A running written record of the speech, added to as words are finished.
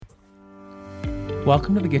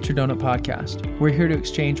Welcome to the Get Your Donut podcast. We're here to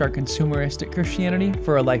exchange our consumeristic Christianity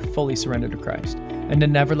for a life fully surrendered to Christ, and to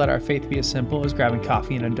never let our faith be as simple as grabbing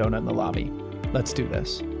coffee and a donut in the lobby. Let's do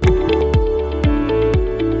this.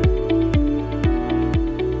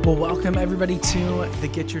 Well, welcome everybody to the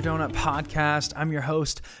Get Your Donut podcast. I'm your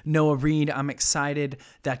host, Noah Reed. I'm excited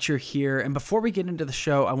that you're here. And before we get into the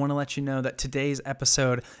show, I want to let you know that today's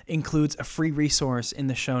episode includes a free resource in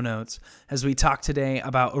the show notes. As we talk today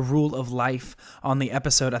about a rule of life on the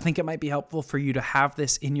episode, I think it might be helpful for you to have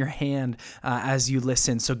this in your hand as you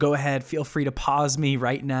listen. So go ahead, feel free to pause me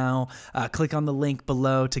right now. Click on the link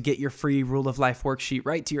below to get your free rule of life worksheet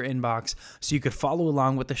right to your inbox so you could follow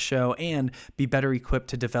along with the show and be better equipped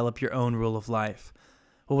to develop your own rule of life.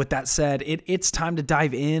 Well, with that said, it's time to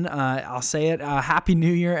dive in. I'll say it. Happy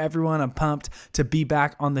New Year, everyone. I'm pumped to be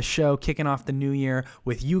back on the show, kicking off the new year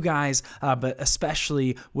with you guys, but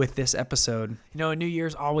especially with this episode. You know, a new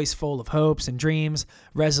year's always full of hopes and dreams,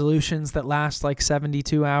 resolutions that last like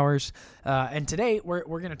 72 hours. And today we're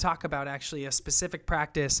going to talk about actually a specific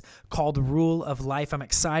practice called Rule of Life. I'm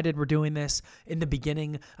excited we're doing this in the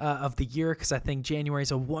beginning of the year because I think January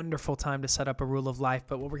is a wonderful time to set up a Rule of Life.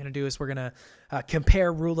 But what we're going to do is we're going to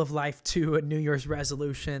compare Rule of Life to New Year's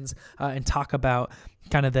resolutions and talk about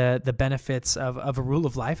kind of the benefits of a Rule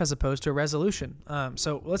of Life as opposed to a resolution.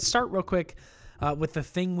 So let's start real quick with the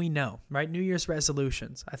thing we know, right? New Year's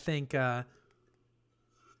resolutions. I think that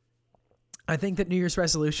New Year's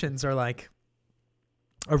resolutions are like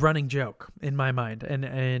a running joke in my mind.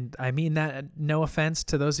 And I mean that no offense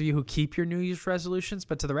to those of you who keep your New Year's resolutions,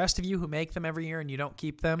 but to the rest of you who make them every year and you don't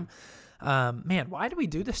keep them, man, why do we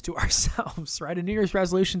do this to ourselves, right? A New Year's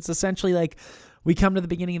resolution is essentially like we come to the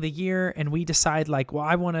beginning of the year and we decide like, well,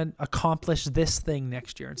 I want to accomplish this thing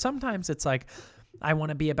next year. And sometimes it's like, I want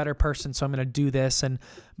to be a better person, so I'm going to do this. And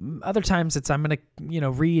other times it's, I'm going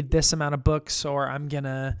to, read this amount of books, or I'm going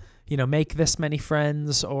to, make this many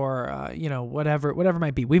friends, or, whatever it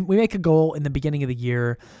might be. We make a goal in the beginning of the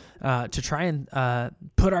year to try and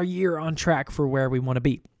put our year on track for where we want to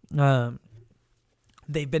be.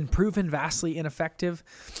 They've been proven vastly ineffective.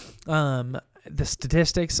 The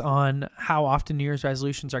statistics on how often New Year's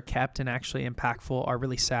resolutions are kept and actually impactful are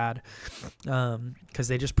really sad because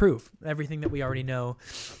they just prove everything that we already know,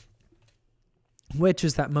 which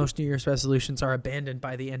is that most New Year's resolutions are abandoned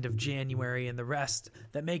by the end of January, and the rest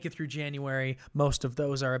that make it through January, most of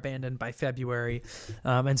those are abandoned by February.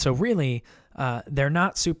 And so really, they're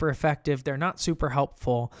not super effective. They're not super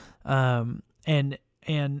helpful. And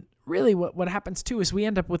really what happens too is we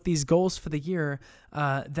end up with these goals for the year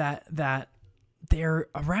that they're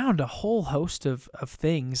around a whole host of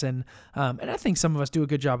things. And I think some of us do a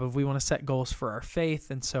good job of, we want to set goals for our faith.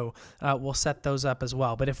 And so we'll set those up as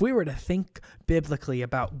well. But if we were to think biblically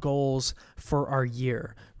about goals for our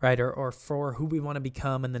year, right, or for who we want to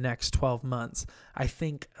become in the next 12 months, I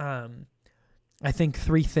think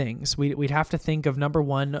three things. We'd have to think of, number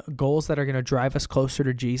one, goals that are going to drive us closer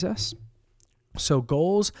to Jesus. So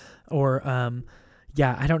goals or,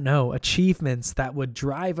 achievements that would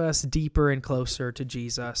drive us deeper and closer to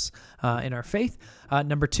Jesus in our faith.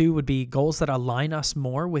 Number two would be goals that align us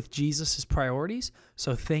more with Jesus's priorities.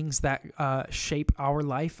 So things that shape our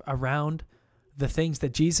life around the things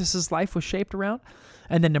that Jesus's life was shaped around.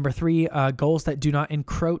 And then number three, goals that do not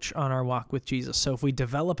encroach on our walk with Jesus. So if we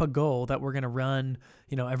develop a goal that we're going to run,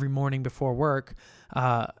 every morning before work,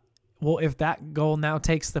 well, if that goal now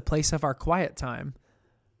takes the place of our quiet time,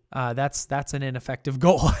 that's an ineffective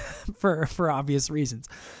goal for obvious reasons,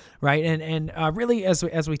 right? And really,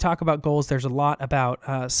 as we talk about goals, there's a lot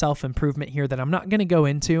about self-improvement here that I'm not going to go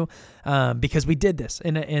into because we did this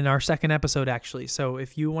in our second episode, actually. So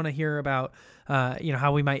if you want to hear about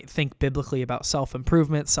how we might think biblically about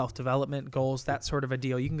self-improvement, self-development, goals, that sort of a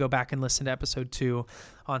deal, you can go back and listen to episode 2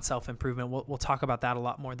 on self-improvement. We'll talk about that a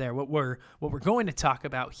lot more there. What we're going to talk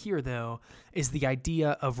about here, though, is the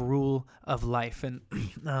idea of rule of life. And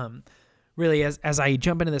really, as I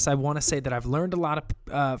jump into this, I want to say that I've learned a lot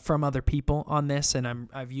from other people on this, and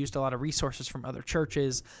I've used a lot of resources from other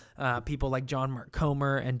churches. People like John Mark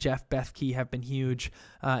Comer and Jeff Bethke have been huge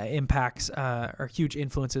impacts or huge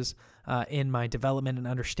influences in my development and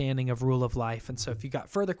understanding of rule of life. And so if you got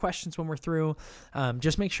further questions when we're through,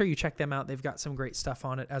 just make sure you check them out. They've got some great stuff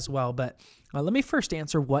on it as well. But let me first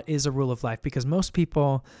answer what is a rule of life, because most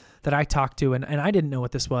people that I talk to, and I didn't know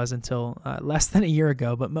what this was until less than a year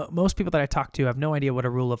ago, but most people that I talk to have no idea what a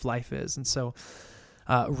rule of life is. And so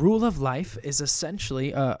rule of life is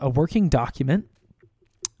essentially a working document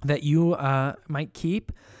that you might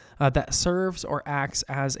keep that serves or acts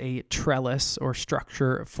as a trellis or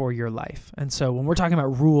structure for your life. And so when we're talking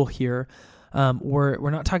about rule here, we're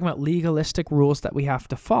not talking about legalistic rules that we have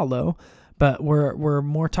to follow, but we're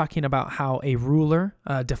more talking about how a ruler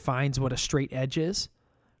defines what a straight edge is,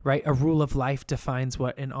 right? A rule of life defines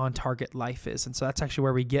what an on-target life is. And so that's actually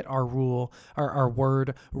where we get our rule, our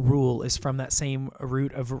word rule is from that same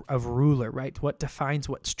root of ruler, right? What defines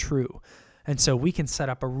what's true. And so we can set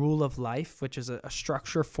up a rule of life, which is a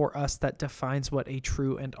structure for us that defines what a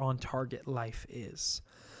true and on-target life is.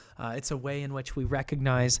 It's a way in which we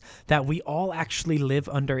recognize that we all actually live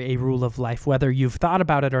under a rule of life, whether you've thought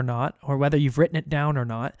about it or not, or whether you've written it down or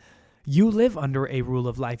not. You live under a rule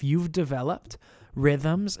of life. You've developed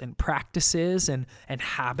rhythms and practices and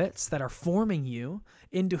habits that are forming you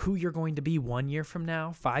into who you're going to be 1 year from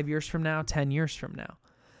now, 5 years from now, 10 years from now.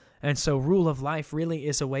 And so rule of life really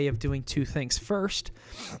is a way of doing two things. First,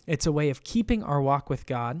 it's a way of keeping our walk with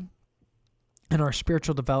God and our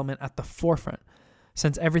spiritual development at the forefront,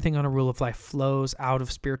 since everything on a rule of life flows out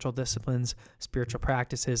of spiritual disciplines, spiritual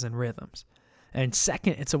practices, and rhythms. And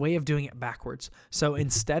second, it's a way of doing it backwards. So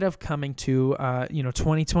instead of coming to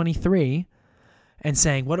 2023 and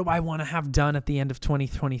saying, what do I want to have done at the end of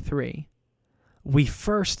 2023? We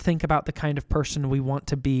first think about the kind of person we want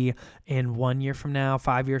to be in 1 year from now,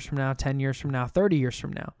 5 years from now, 10 years from now, 30 years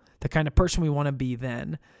from now, the kind of person we want to be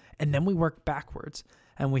then. And then we work backwards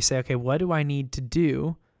and we say, okay, what do I need to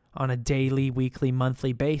do on a daily, weekly,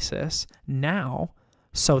 monthly basis now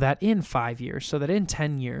so that in 5 years, so that in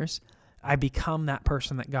 10 years, I become that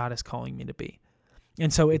person that God is calling me to be.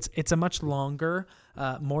 And so it's a much longer,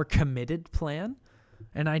 more committed plan,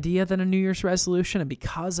 an idea than a New Year's resolution. And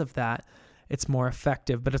because of that, it's more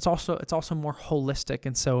effective, but it's also more holistic.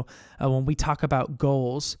 And so when we talk about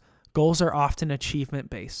goals are often achievement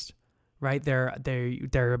based, right?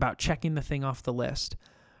 They're about checking the thing off the list,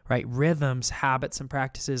 right? Rhythms, habits, and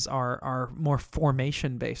practices are more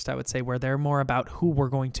formation based, I would say, where they're more about who we're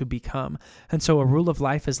going to become. And so a rule of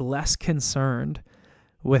life is less concerned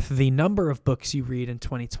with the number of books you read in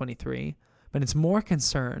 2023, but it's more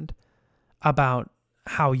concerned about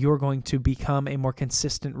how you're going to become a more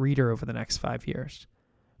consistent reader over the next 5 years,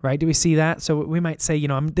 right? Do we see that? So we might say,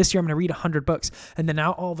 this year I'm going to read 100 books. And then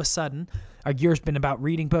now all of a sudden our year's been about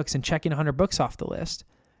reading books and checking 100 books off the list,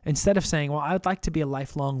 instead of saying, well, I'd like to be a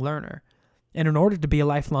lifelong learner. And in order to be a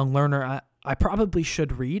lifelong learner, I probably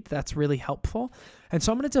should read. That's really helpful. And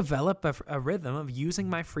so I'm going to develop a rhythm of using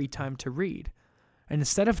my free time to read. And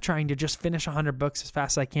instead of trying to just finish 100 books as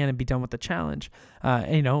fast as I can and be done with the challenge,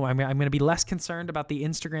 I'm going to be less concerned about the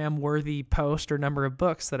Instagram-worthy post or number of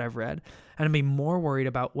books that I've read, and I'm be more worried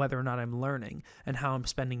about whether or not I'm learning and how I'm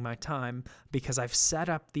spending my time, because I've set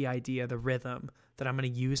up the idea, the rhythm, that I'm going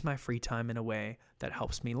to use my free time in a way that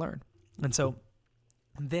helps me learn. And so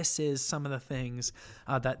this is some of the things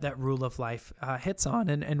that Rule of Life hits on,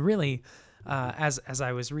 and really. As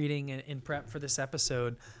I was reading in prep for this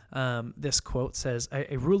episode, this quote says,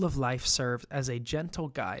 a rule of life serves as a gentle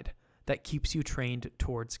guide that keeps you trained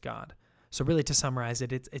towards God. So really, to summarize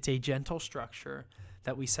it, it's a gentle structure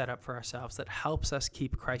that we set up for ourselves that helps us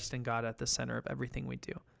keep Christ and God at the center of everything we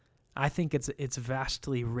do. I think it's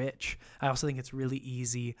vastly rich. I also think it's really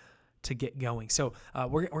easy to get going. So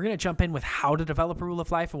we're going to jump in with how to develop a rule of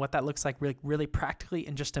life and what that looks like really practically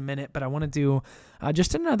in just a minute. But I want to do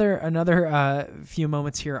just another few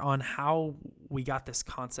moments here on how we got this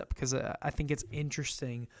concept, because I think it's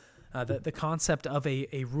interesting. The concept of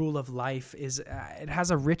a rule of life it has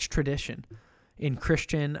a rich tradition in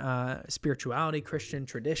Christian spirituality, Christian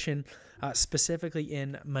tradition, specifically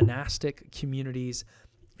in monastic communities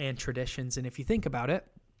and traditions. And if you think about it,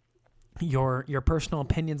 your personal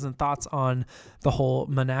opinions and thoughts on the whole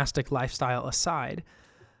monastic lifestyle aside,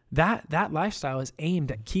 that lifestyle is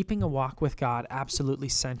aimed at keeping a walk with God absolutely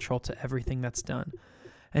central to everything that's done.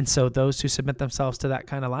 And so those who submit themselves to that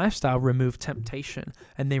kind of lifestyle remove temptation,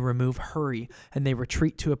 and they remove hurry, and they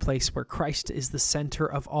retreat to a place where Christ is the center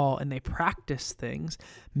of all, and they practice things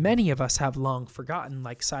many of us have long forgotten,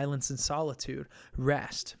 like silence and solitude,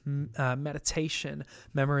 rest, meditation,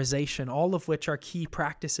 memorization, all of which are key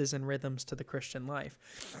practices and rhythms to the Christian life.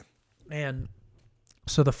 And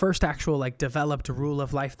so the first actual developed rule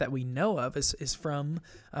of life that we know of is from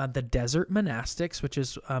the desert monastics, which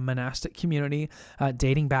is a monastic community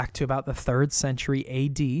dating back to about the 3rd century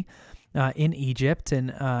AD in Egypt. And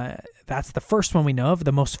that's the first one we know of.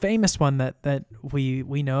 The most famous one that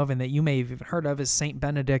we know of and that you may have even heard of is St.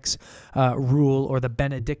 Benedict's rule, or the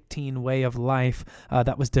Benedictine way of life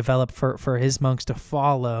that was developed for his monks to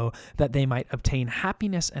follow, that they might obtain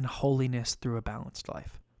happiness and holiness through a balanced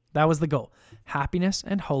life. That was the goal. Happiness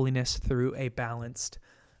and holiness through a balanced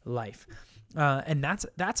life. And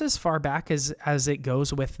that's as far back as it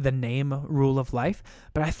goes with the name Rule of Life.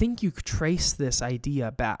 But I think you could trace this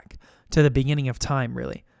idea back to the beginning of time,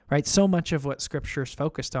 really, right? So much of what Scripture is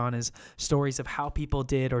focused on is stories of how people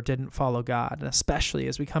did or didn't follow God, and especially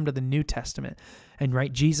as we come to the New Testament. And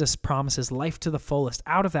right, Jesus promises life to the fullest.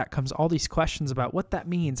 Out of that comes all these questions about what that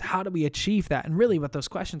means. How do we achieve that? And really what those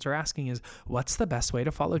questions are asking is, what's the best way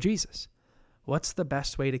to follow Jesus? What's the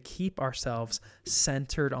best way to keep ourselves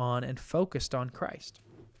centered on and focused on Christ?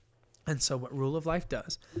 And so what Rule of Life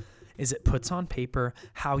does is it puts on paper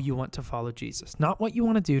how you want to follow Jesus. Not what you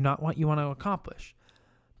want to do, not what you want to accomplish,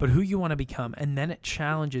 but who you want to become. And then it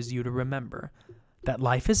challenges you to remember that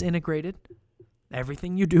life is integrated,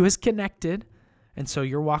 everything you do is connected, and so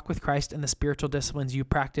your walk with Christ and the spiritual disciplines you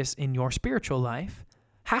practice in your spiritual life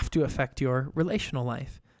have to affect your relational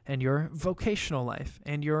life and your vocational life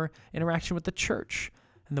and your interaction with the church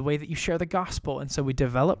and the way that you share the gospel. And so we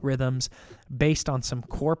develop rhythms based on some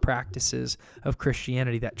core practices of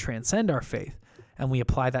Christianity that transcend our faith, and we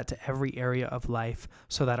apply that to every area of life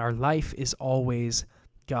so that our life is always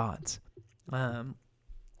God's.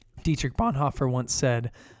 Dietrich Bonhoeffer once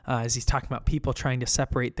said, as he's talking about people trying to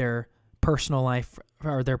separate their personal life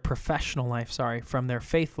or their professional life, from their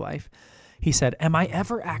faith life, he said, "Am I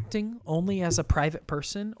ever acting only as a private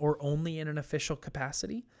person or only in an official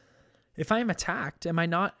capacity? If I am attacked, am I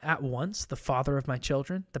not at once the father of my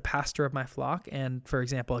children, the pastor of my flock, and, for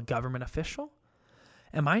example, a government official?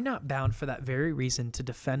 Am I not bound for that very reason to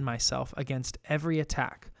defend myself against every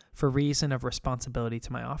attack for reason of responsibility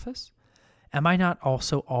to my office? Am I not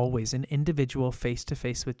also always an individual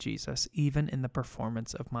face-to-face with Jesus, even in the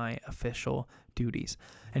performance of my official duties?"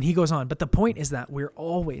 And he goes on, but the point is that we're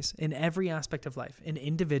always, in every aspect of life, an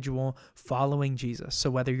individual following Jesus.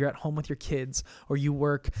 So whether you're at home with your kids, or you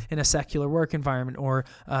work in a secular work environment, or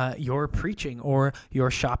you're preaching, or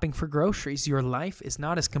you're shopping for groceries, your life is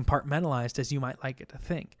not as compartmentalized as you might like it to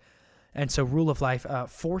think. And so Rule of Life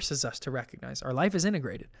forces us to recognize our life is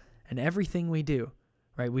integrated, and everything we do,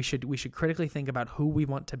 right? We should critically think about who we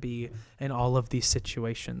want to be in all of these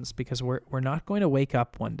situations, because we're not going to wake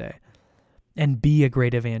up one day and be a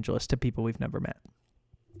great evangelist to people we've never met.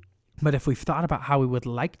 But if we've thought about how we would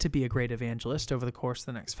like to be a great evangelist over the course of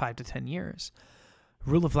the next 5 to 10 years,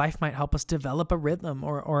 Rule of Life might help us develop a rhythm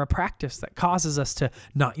or a practice that causes us to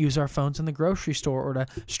not use our phones in the grocery store, or to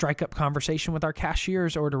strike up conversation with our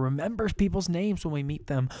cashiers, or to remember people's names when we meet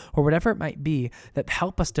them, or whatever it might be that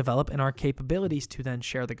help us develop in our capabilities to then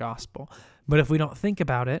share the gospel. But if we don't think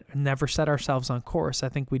about it and never set ourselves on course, I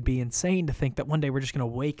think we'd be insane to think that one day we're just going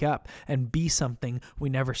to wake up and be something we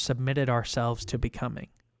never submitted ourselves to becoming.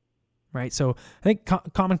 Right? So I think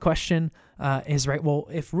common question is, right, well,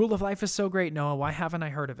 if Rule of Life is so great, Noah, why haven't I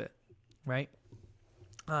heard of it? Right?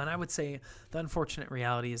 And I would say the unfortunate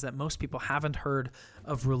reality is that most people haven't heard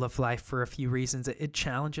of Rule of Life for a few reasons. It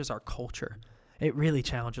challenges our culture. It really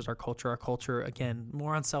challenges our culture. Our culture, again,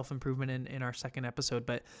 more on self-improvement in our second episode,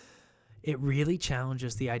 but it really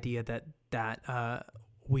challenges the idea that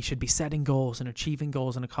we should be setting goals and achieving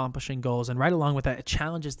goals and accomplishing goals. And right along with that, it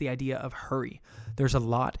challenges the idea of hurry. There's a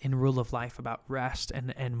lot in Rule of Life about rest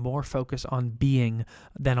and more focus on being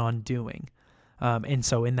than on doing. And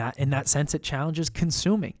so in that sense, it challenges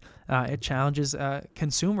consuming. It challenges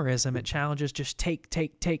consumerism. It challenges just take.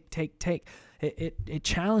 It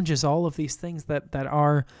challenges all of these things that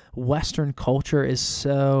our Western culture is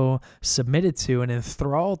so submitted to and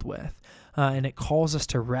enthralled with. And it calls us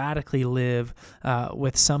to radically live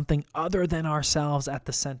with something other than ourselves at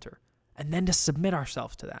the center, and then to submit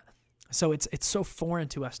ourselves to that. So it's so foreign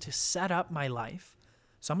to us to set up my life.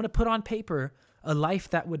 So I'm going to put on paper a life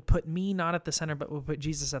that would put me not at the center, but would put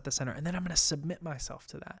Jesus at the center, and then I'm going to submit myself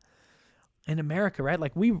to that. In America, right?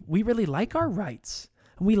 Like we really like our rights,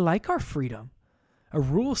 and we like our freedom. A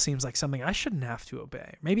rule seems like something I shouldn't have to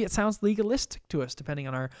obey. Maybe it sounds legalistic to us, depending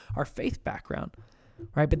on our faith background.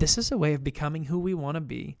 Right? But this is a way of becoming who we want to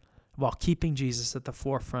be while keeping Jesus at the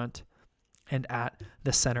forefront and at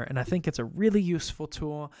the center. And I think it's a really useful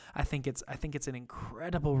tool. I think it's an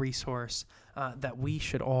incredible resource that we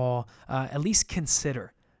should all at least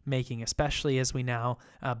consider making, especially as we now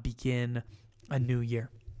begin a new year.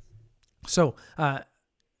 So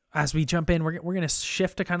as we jump in, we're going to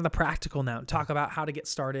shift to kind of the practical now and talk about how to get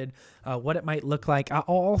started, what it might look like. I'll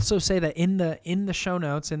also say that in the show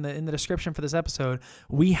notes, in the description for this episode,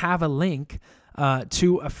 we have a link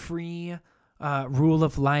to a free rule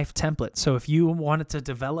of life template. So if you wanted to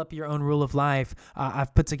develop your own rule of life,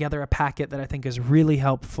 I've put together a packet that I think is really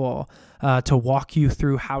helpful to walk you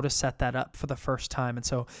through how to set that up for the first time. And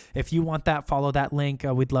so if you want that, follow that link.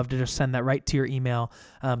 We'd love to just send that right to your email.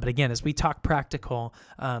 But again, as we talk practical,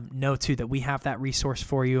 know too that we have that resource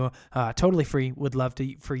for you, totally free. Would love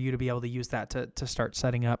for you to be able to use that to start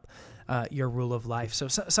setting up your rule of life. So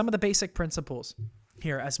some of the basic principles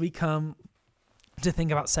here as we come to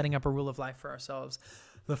think about setting up a rule of life for ourselves.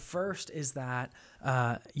 The first is that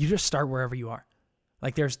you just start wherever you are.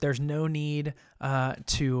 Like there's no need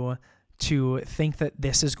to think that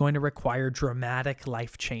this is going to require dramatic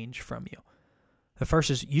life change from you. The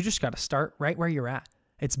first is you just got to start right where you're at.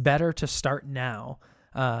 It's better to start now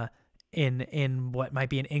in what might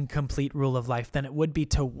be an incomplete rule of life than it would be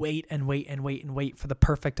to wait for the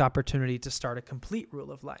perfect opportunity to start a complete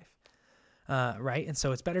rule of life. Right? And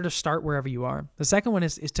so it's better to start wherever you are. The second one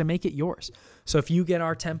is to make it yours. So if you get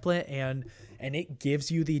our template and it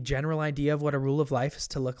gives you the general idea of what a rule of life is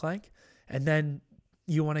to look like, and then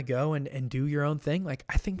you want to go and do your own thing, like,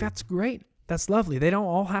 I think that's great. That's lovely. They don't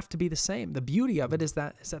all have to be the same. The beauty of it is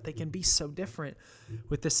that they can be so different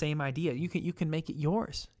with the same idea. You can make it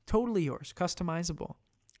yours, totally yours, customizable,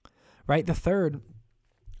 right? The third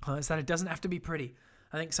is that it doesn't have to be pretty.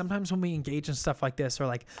 I think sometimes when we engage in stuff like this, or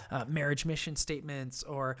like marriage mission statements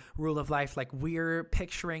or rule of life, like we're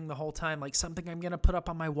picturing the whole time like something I'm going to put up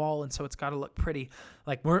on my wall, and so it's got to look pretty.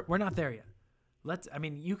 Like we're not there yet.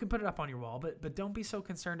 You can put it up on your wall, but don't be so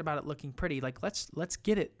concerned about it looking pretty. Like let's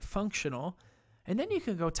get it functional, and then you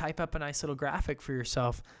can go type up a nice little graphic for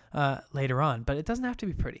yourself later on. But it doesn't have to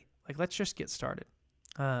be pretty. Like let's just get started.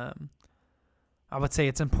 I would say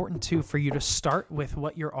it's important too for you to start with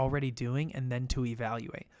what you're already doing and then to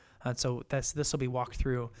evaluate. So this will be walked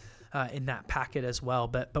through in that packet as well.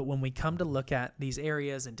 But when we come to look at these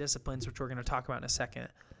areas and disciplines, which we're going to talk about in a second,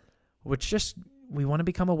 we want to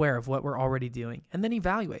become aware of what we're already doing and then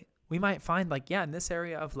evaluate. We might find like, yeah, in this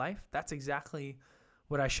area of life, that's exactly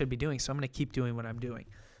what I should be doing. So I'm going to keep doing what I'm doing.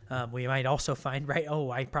 We might also find, right,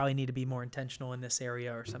 I probably need to be more intentional in this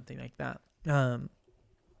area or something like that.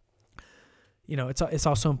 It's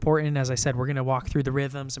also important, as I said, we're going to walk through the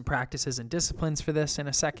rhythms and practices and disciplines for this in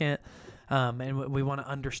a second. And we want to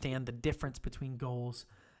understand the difference between goals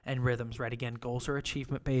and rhythms, right? Again, goals are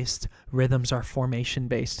achievement-based, rhythms are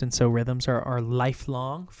formation-based. And so rhythms are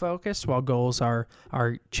lifelong focused, while goals are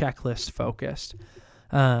checklist focused.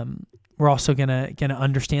 We're also going to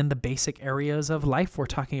understand the basic areas of life we're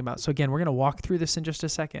talking about. So again, we're going to walk through this in just a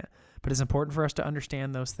second, but it's important for us to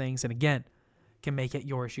understand those things. And again, can make it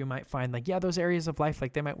yours. You might find like, yeah, those areas of life,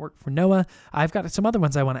 like they might work for Noah. I've got some other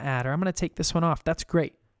ones I want to add, or I'm going to take this one off. That's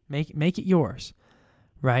great. Make it yours,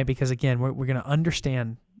 right? Because again, we're going to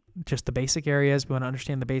understand just the basic areas. We want to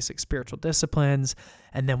understand the basic spiritual disciplines,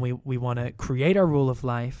 and then we want to create our rule of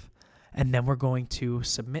life, and then we're going to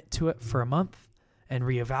submit to it for a month and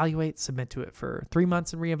reevaluate, submit to it for 3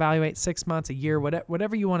 months and reevaluate, 6 months, a year,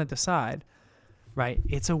 whatever you want to decide, right?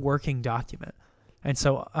 It's a working document. And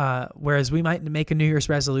so, whereas we might make a New Year's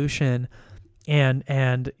resolution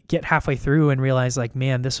and get halfway through and realize like,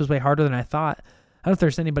 man, this was way harder than I thought. I don't know if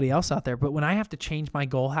there's anybody else out there, but when I have to change my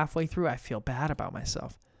goal halfway through, I feel bad about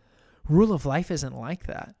myself. Rule of life isn't like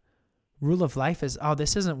that. Rule of life is,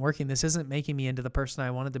 this isn't working. This isn't making me into the person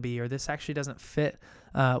I wanted to be, or this actually doesn't fit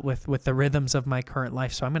with the rhythms of my current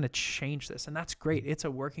life. So I'm going to change this. And that's great. It's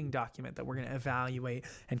a working document that we're going to evaluate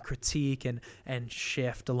and critique and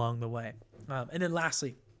shift along the way. And then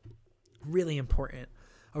lastly, really important,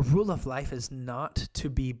 a rule of life is not to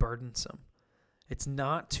be burdensome. It's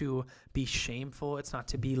not to be shameful. It's not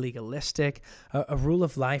to be legalistic. A rule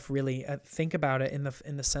of life, really, think about it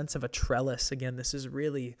in the sense of a trellis. Again, this is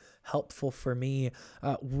really helpful for me.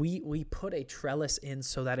 We put a trellis in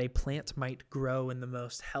so that a plant might grow in the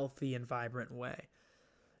most healthy and vibrant way.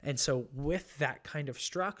 And so with that kind of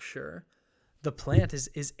structure, the plant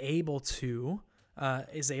is able to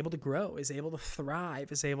grow, is able to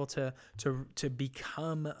thrive, is able to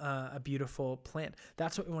become a beautiful plant.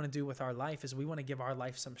 That's what we want to do with our life, is we want to give our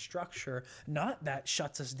life some structure, not that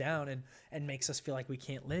shuts us down and makes us feel like we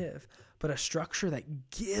can't live, but a structure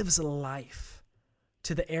that gives life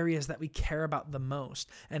to the areas that we care about the most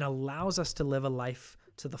and allows us to live a life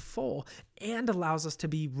to the full and allows us to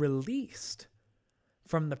be released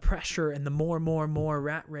from the pressure and the more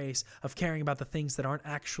rat race of caring about the things that aren't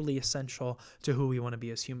actually essential to who we want to be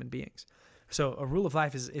as human beings. So a rule of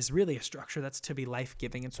life is really a structure that's to be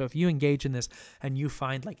life-giving. And so if you engage in this and you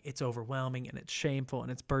find like it's overwhelming and it's shameful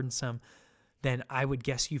and it's burdensome, then I would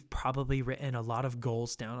guess you've probably written a lot of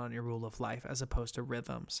goals down on your rule of life as opposed to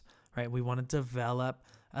rhythms, right? We want to develop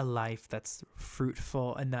a life that's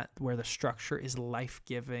fruitful and that where the structure is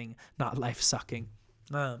life-giving, not life-sucking.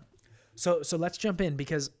 So let's jump in,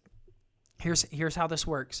 because here's how this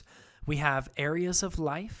works. We have areas of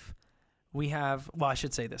life. We have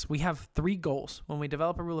 3 goals. When we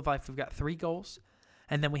develop a rule of life, we've got 3 goals,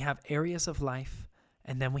 and then we have areas of life,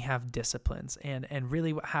 and then we have disciplines. And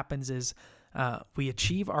really what happens is we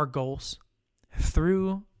achieve our goals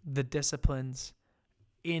through the disciplines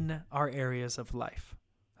in our areas of life.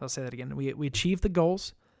 I'll say that again. We achieve the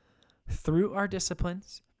goals through our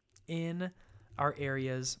disciplines in our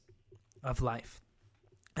areas of life.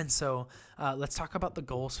 And so let's talk about the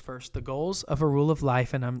goals first. The goals of a rule of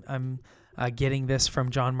life, and I'm getting this from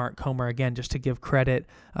John Mark Comer again, just to give credit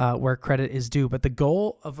where credit is due. But the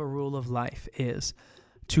goal of a rule of life is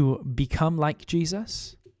to become like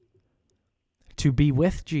Jesus, to be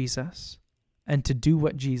with Jesus, and to do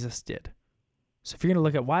what Jesus did. So if you're going to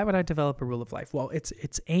look at why would I develop a rule of life? Well,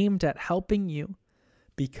 it's aimed at helping you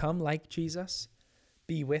become like Jesus,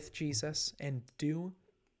 be with Jesus, and do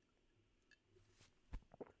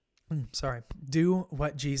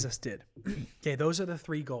what Jesus did. Okay, those are the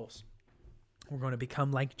 3 goals. We're going to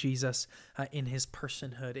become like Jesus in his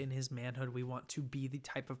personhood, in his manhood. We want to be the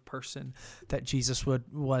type of person that Jesus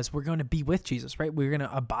was. We're going to be with Jesus, right? We're going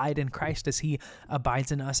to abide in Christ as he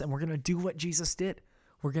abides in us, and we're going to do what Jesus did.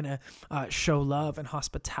 We're going to show love and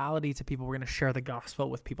hospitality to people. We're going to share the gospel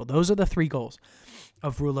with people. Those are the 3 goals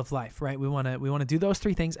of rule of life, right? We want to do those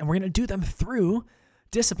 3 things, and we're going to do them through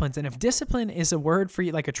disciplines. And if discipline is a word for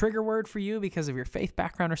you, like a trigger word for you because of your faith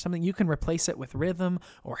background or something, you can replace it with rhythm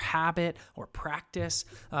or habit or practice,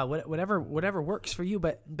 whatever works for you.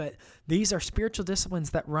 But these are spiritual disciplines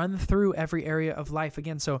that run through every area of life.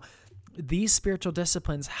 Again, so these spiritual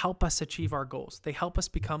disciplines help us achieve our goals. They help us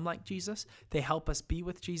become like Jesus. They help us be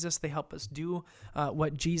with Jesus. They help us do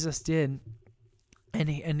what Jesus did.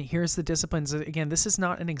 And here's the disciplines. Again, this is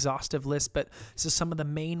not an exhaustive list, but this is some of the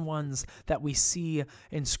main ones that we see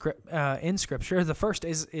in Scripture. The first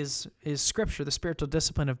is Scripture, the spiritual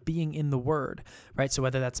discipline of being in the Word, right? So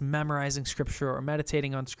whether that's memorizing Scripture or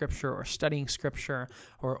meditating on Scripture or studying Scripture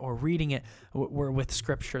or reading it, we're with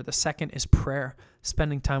Scripture. The second is prayer,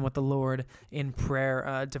 spending time with the Lord in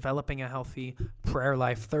prayer, developing a healthy prayer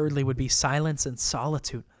life. Thirdly would be silence and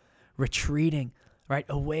solitude, retreating, right,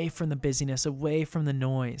 away from the busyness, away from the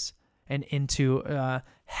noise, and into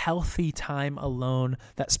healthy time alone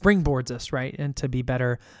that springboards us, right, and to be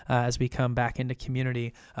better as we come back into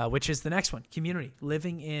community, which is the next one, community,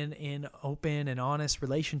 living in open and honest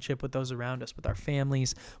relationship with those around us, with our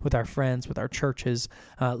families, with our friends, with our churches,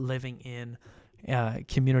 living in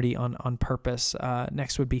community on purpose.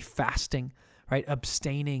 Next would be fasting, right?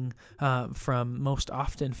 Abstaining from most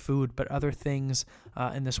often food, but other things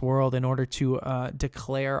in this world in order to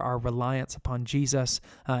declare our reliance upon Jesus.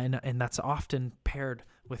 And that's often paired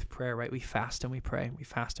with prayer, right? We fast and we pray. We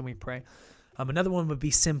fast and we pray. Another one would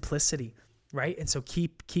be simplicity, right? And so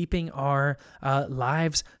keeping our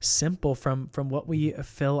lives simple from what we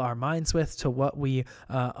fill our minds with, to what we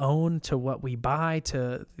own, to what we buy,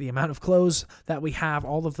 to the amount of clothes that we have,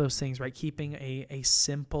 all of those things, right? Keeping a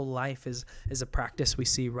simple life is a practice we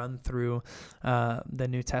see run through the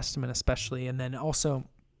New Testament especially. And then also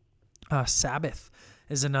Sabbath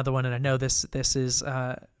is another one, and I know this is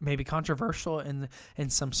maybe controversial in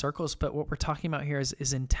some circles, but what we're talking about here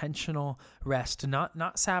is intentional rest,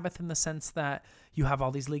 not Sabbath in the sense that you have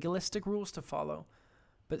all these legalistic rules to follow,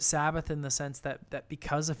 but Sabbath in the sense that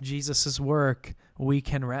because of Jesus's work, we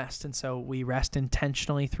can rest, and so we rest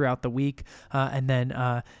intentionally throughout the week, and then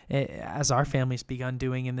as our family's begun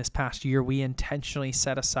doing in this past year, we intentionally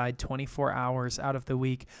set aside 24 hours out of the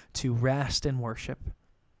week to rest and worship.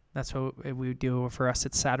 That's what we do for us.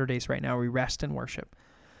 It's Saturdays right now. We rest and worship.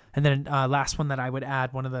 And then last one that I would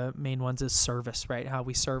add, one of the main ones is service, right? How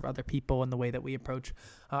we serve other people and the way that we approach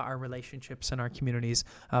our relationships and our communities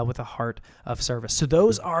with a heart of service. So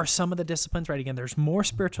those are some of the disciplines, right? Again, there's more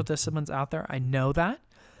spiritual disciplines out there. I know that.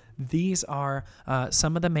 These are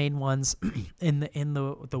some of the main ones in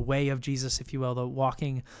the way of Jesus, if you will, the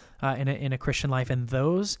walking in a Christian life. And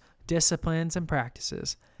those disciplines and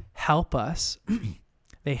practices help us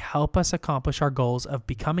They help us accomplish our goals of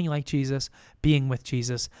becoming like Jesus, being with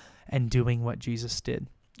Jesus, and doing what Jesus did.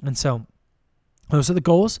 And so those are the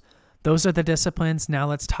goals. Those are the disciplines. Now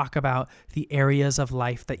let's talk about the areas of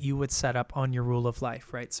life that you would set up on your rule of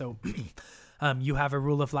life, right? So you have a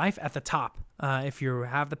rule of life at the top. If you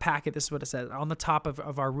have the packet, this is what it says. On the top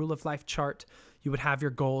of our rule of life chart, you would have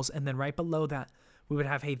your goals. And then right below that We would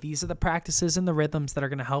have, hey, these are the practices and the rhythms that are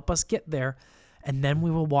going to help us get there. And then we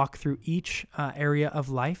will walk through each area of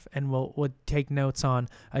life, and we'll take notes on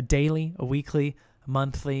a daily, a weekly, a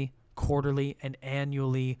monthly, quarterly, and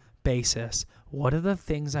annually basis. What are the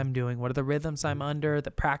things I'm doing? What are the rhythms I'm under, the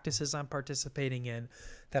practices I'm participating in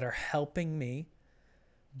that are helping me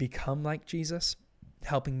become like Jesus,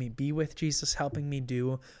 helping me be with Jesus, helping me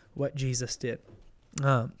do what Jesus did?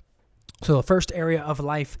 So the first area of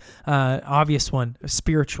life, obvious one,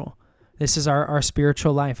 spiritual. This is our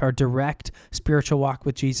spiritual life, our direct spiritual walk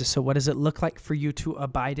with Jesus. So what does it look like for you to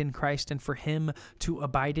abide in Christ and for him to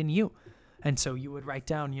abide in you? And so you would write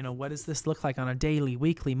down, what does this look like on a daily,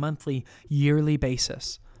 weekly, monthly, yearly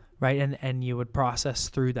basis, right? And you would process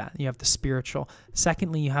through that. You have the spiritual.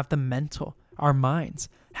 Secondly, you have the mental, our minds,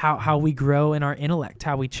 how we grow in our intellect,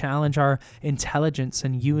 how we challenge our intelligence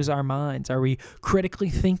and use our minds. Are we critically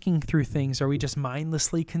thinking through things? Are we just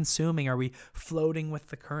mindlessly consuming? Are we floating with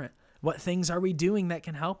the current? What things are we doing that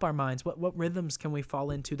can help our minds? What rhythms can we fall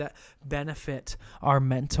into that benefit our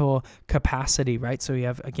mental capacity, right? So we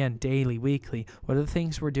have, again, daily, weekly. What are the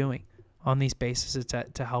things we're doing on these bases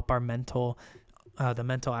to help our mental, the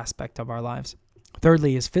mental aspect of our lives?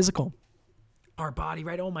 Thirdly is physical. Our body,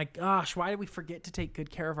 right? Oh my gosh, why do we forget to take good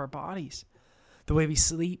care of our bodies? The way we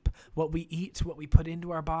sleep, what we eat, what we put into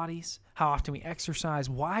our bodies, how often we exercise,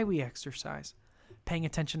 why we exercise. Paying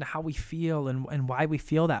attention to how we feel and why we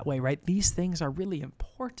feel that way, right? These things are really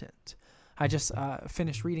important. I just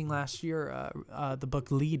finished reading last year the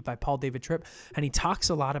book Lead by Paul David Tripp, and he talks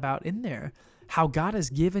a lot about in there how God has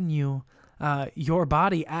given you your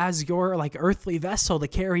body as your earthly vessel to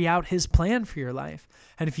carry out his plan for your life.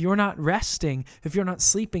 And if you're not resting, if you're not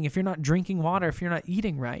sleeping, if you're not drinking water, if you're not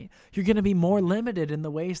eating right, you're going to be more limited in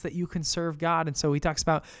the ways that you can serve God. And so he talks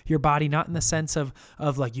about your body, not in the sense of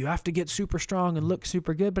you have to get super strong and look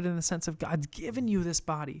super good, but in the sense of God's given you this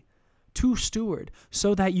body to steward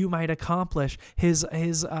so that you might accomplish his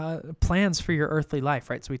plans for your earthly life,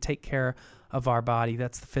 right? So we take care of our body.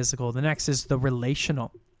 That's the physical. The next is the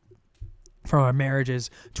relational. From our marriages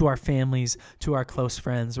to our families to our close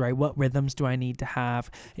friends, right? What rhythms do I need to have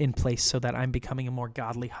in place so that I'm becoming a more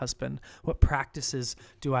godly husband? What practices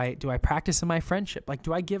do I practice in my friendship?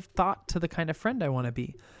 Do I give thought to the kind of friend I want to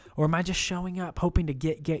be? Or am I just showing up hoping to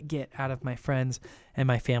get out of my friends and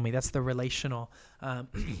my family? That's the relational.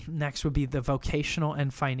 Next would be the vocational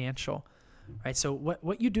and financial, right? So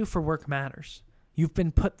what you do for work matters. You've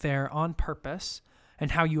been put there on purpose, and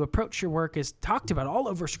how you approach your work is talked about all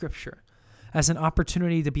over Scripture as an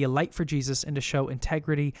opportunity to be a light for Jesus and to show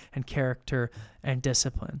integrity and character and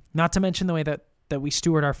discipline. Not to mention the way that we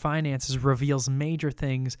steward our finances reveals major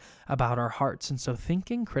things about our hearts. And so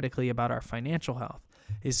thinking critically about our financial health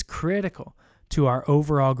is critical to our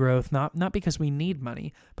overall growth, not because we need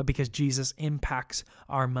money, but because Jesus impacts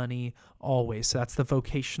our money always. So that's the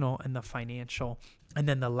vocational and the financial. And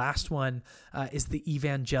then the last one is the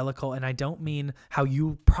evangelical. And I don't mean how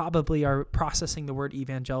you probably are processing the word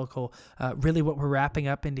evangelical. Really what we're wrapping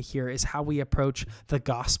up into here is how we approach the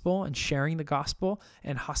gospel and sharing the gospel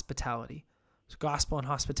and hospitality. So gospel and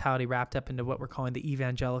hospitality wrapped up into what we're calling the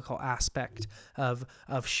evangelical aspect of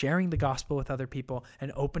sharing the gospel with other people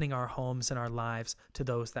and opening our homes and our lives to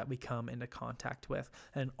those that we come into contact with.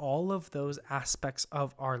 And all of those aspects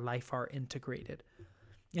of our life are integrated.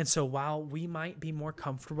 And so while we might be more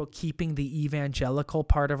comfortable keeping the evangelical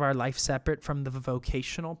part of our life separate from the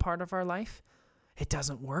vocational part of our life, it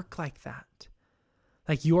doesn't work like that.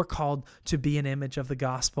 You're called to be an image of the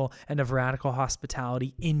gospel and of radical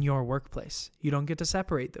hospitality in your workplace. You don't get to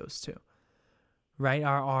separate those two, right?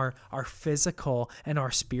 Our physical and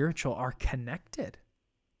our spiritual are connected,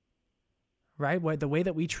 right? The way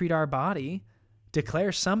that we treat our body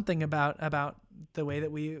declares something about the way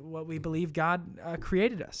that what we believe God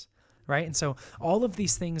created us, right? And so all of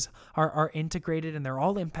these things are integrated, and they're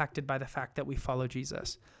all impacted by the fact that we follow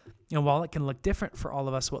Jesus. And while it can look different for all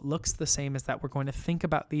of us, what looks the same is that we're going to think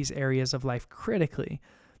about these areas of life critically,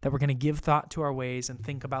 that we're going to give thought to our ways and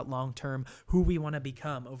think about long-term who we want to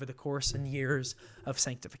become over the course and years of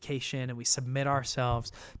sanctification, and we submit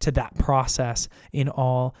ourselves to that process in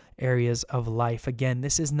all areas of life. Again,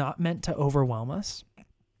 this is not meant to overwhelm us,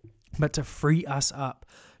 but to free us up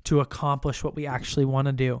to accomplish what we actually want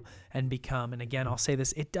to do and become. And again, I'll say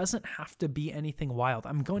this, it doesn't have to be anything wild.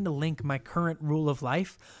 I'm going to link my current rule of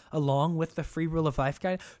life along with the free rule of life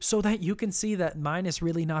guide so that you can see that mine is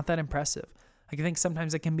really not that impressive. I think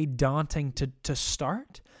sometimes it can be daunting to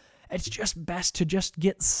start. It's just best to just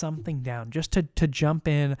get something down, just to jump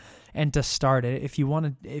in and to start it. If you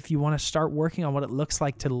want to start working on what it looks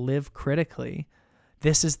like to live critically,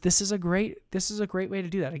 This is a great way to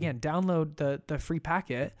do that. Again, download the free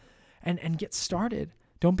packet and get started.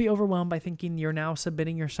 Don't be overwhelmed by thinking you're now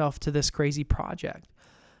submitting yourself to this crazy project.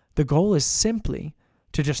 The goal is simply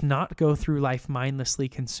to just not go through life mindlessly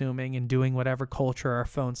consuming and doing whatever culture our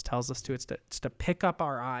phones tells us to. It's to pick up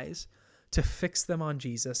our eyes, to fix them on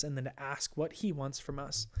Jesus, and then to ask what he wants from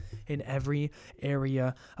us in every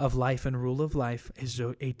area of life. And Rule of Life is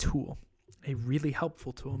a tool, a really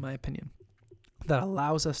helpful tool, in my opinion, that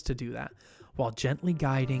allows us to do that while gently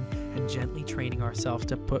guiding and gently training ourselves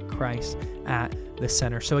to put Christ at the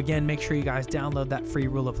center. So again, make sure you guys download that free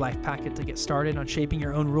Rule of Life packet to get started on shaping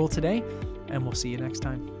your own rule today, and we'll see you next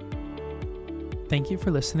time. Thank you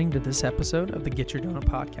for listening to this episode of the Get Your Donut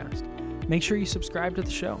podcast. Make sure you subscribe to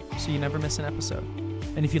the show so you never miss an episode.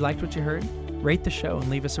 And if you liked what you heard, rate the show and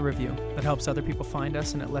leave us a review. That helps other people find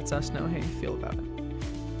us, and it lets us know how you feel about it.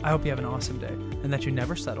 I hope you have an awesome day and that you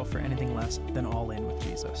never settle for anything less than all in with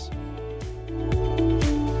Jesus.